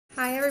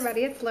Hi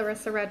everybody, it's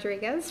Larissa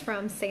Rodriguez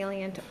from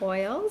Salient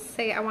Oils.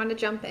 Hey, I wanted to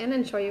jump in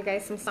and show you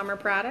guys some summer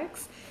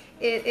products.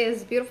 It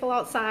is beautiful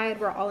outside.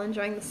 We're all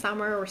enjoying the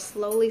summer. We're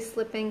slowly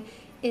slipping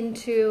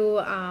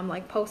into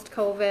like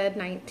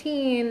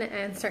post-COVID-19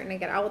 and starting to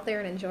get out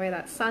there and enjoy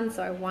that sun.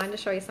 So I wanted to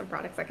show you some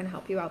products that can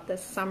help you out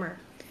this summer.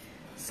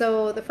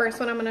 So the first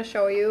one I'm going to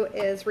show you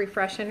is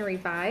Refresh and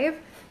Revive.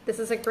 This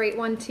is a great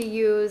one to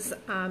use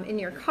in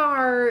your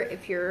car.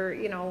 If you're,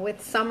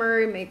 with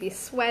summer, it may be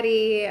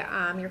sweaty.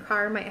 Your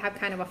car might have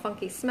kind of a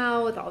funky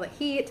smell with all the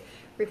heat.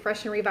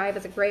 Refresh and Revive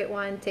is a great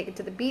one. Take it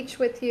to the beach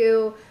with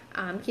you.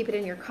 Keep it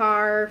in your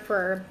car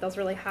for those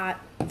really hot,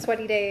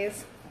 sweaty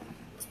days.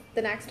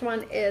 The next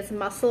one is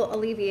Muscle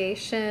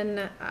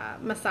Alleviation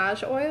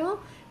Massage Oil.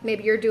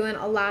 Maybe you're doing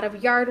a lot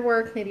of yard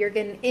work, maybe you're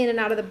getting in and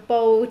out of the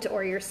boat,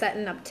 or you're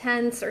setting up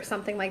tents or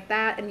something like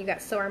that, and you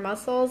got sore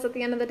muscles at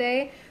the end of the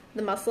day.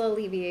 The Muscle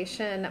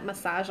Alleviation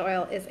Massage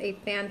Oil is a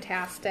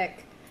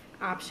fantastic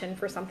option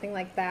for something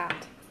like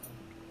that.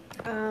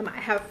 I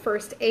have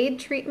First Aid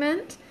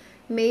Treatment.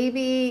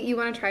 Maybe you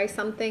want to try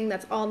something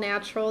that's all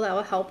natural that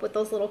will help with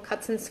those little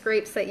cuts and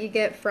scrapes that you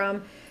get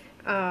from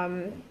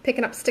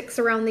picking up sticks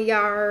around the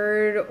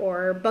yard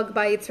or bug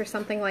bites or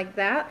something like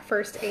that.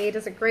 First Aid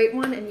is a great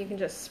one, and you can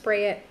just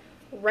spray it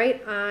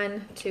right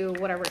on to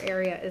whatever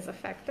area is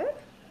affected.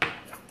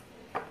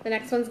 The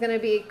next one's going to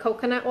be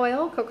coconut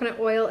oil. Coconut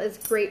oil is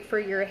great for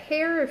your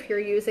hair if you're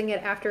using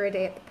it after a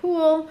day at the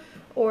pool,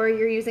 or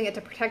you're using it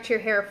to protect your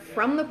hair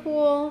from the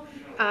pool.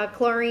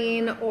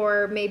 Chlorine,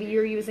 or maybe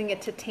you're using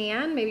it to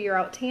tan. Maybe you're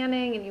out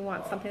tanning and you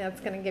want something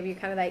that's going to give you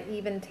kind of that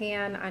even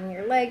tan on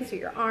your legs or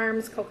your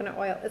arms. Coconut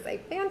oil is a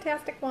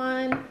fantastic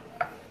one.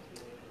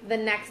 The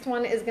next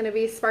one is going to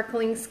be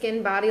Sparkling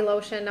Skin Body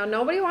Lotion. Now,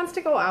 nobody wants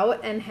to go out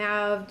and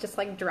have just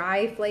like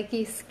dry,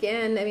 flaky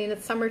skin. I mean,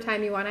 it's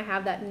summertime. You want to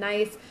have that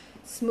nice,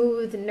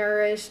 smooth,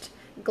 nourished,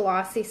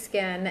 glossy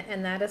skin,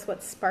 and that is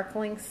what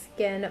Sparkling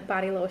Skin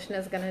Body Lotion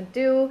is going to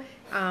do.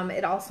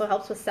 It also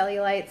helps with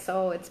cellulite,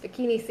 so it's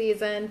bikini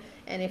season,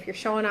 and if you're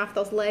showing off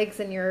those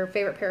legs in your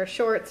favorite pair of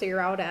shorts, or you're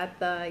out at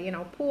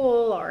the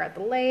pool or at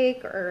the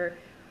lake or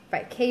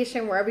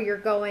vacation, wherever you're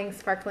going,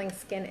 Sparkling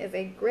Skin is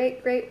a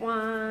great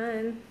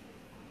one.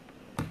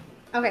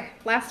 Okay,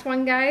 last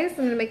one, guys. I'm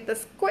going to make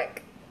this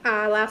quick.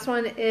 Last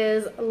one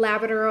is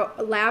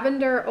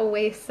Lavender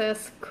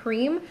Oasis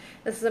Cream.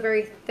 This is a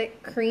very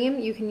thick cream.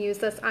 You can use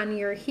this on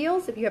your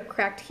heels. If you have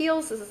cracked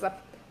heels, this is a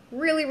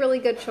really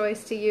good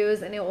choice to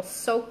use, and it will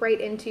soak right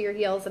into your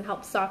heels and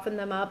help soften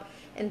them up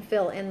and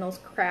fill in those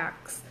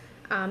cracks.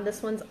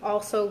 This one's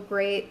also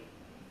great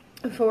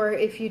for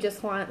if you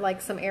just want like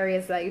some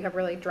areas that you have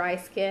really dry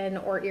skin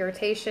or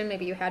irritation.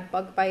 Maybe you had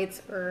bug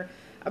bites or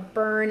a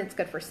burn. It's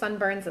good for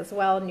sunburns as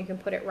well, and you can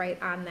put it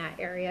right on that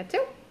area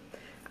too.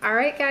 All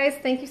right, guys,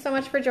 thank you so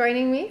much for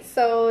joining me.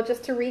 So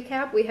just to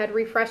recap, we had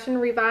Refresh and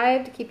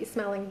Revive to keep you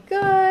smelling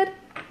good,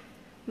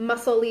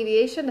 Muscle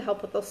Alleviation to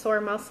help with those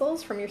sore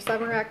muscles from your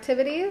summer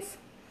activities,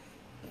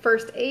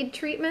 First Aid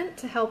Treatment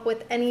to help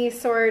with any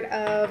sort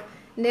of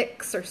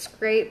nicks or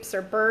scrapes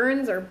or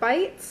burns or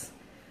bites,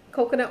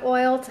 coconut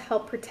oil to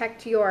help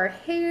protect your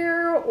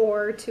hair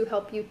or to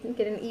help you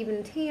get an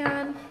even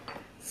tan,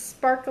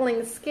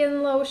 Sparkling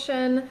Skin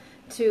Lotion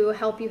to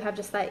help you have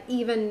just that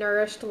even,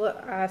 nourished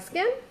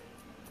skin,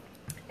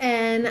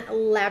 and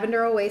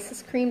Lavender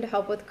Oasis Cream to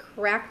help with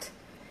cracked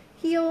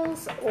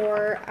heels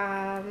or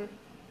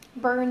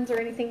burns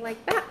or anything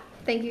like that.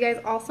 Thank you guys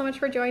all so much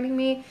for joining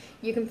me.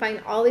 You can find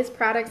all these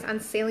products on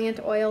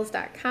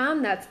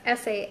salientoils.com. That's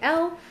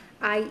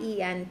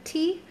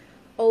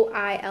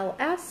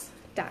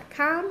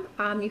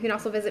SALIENTOILS.com. You can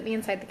also visit me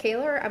inside the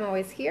Kaler. I'm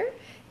always here.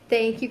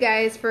 Thank you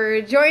guys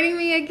for joining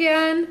me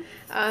again.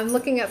 I'm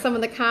looking at some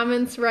of the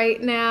comments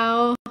right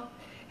now.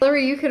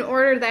 Hillary, you can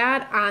order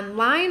that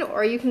online,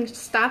 or you can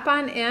stop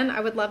on in. I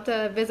would love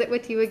to visit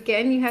with you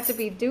again. You have to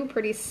be due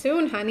pretty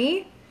soon,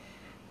 honey.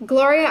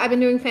 Gloria, I've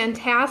been doing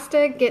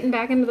fantastic, getting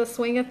back into the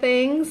swing of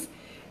things.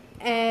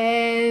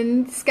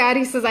 And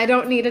Scotty says, I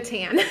don't need a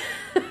tan.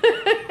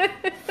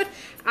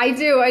 I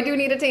do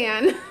need a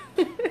tan.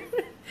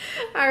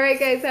 All right,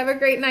 guys, have a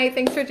great night.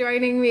 Thanks for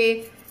joining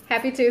me.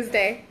 Happy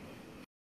Tuesday.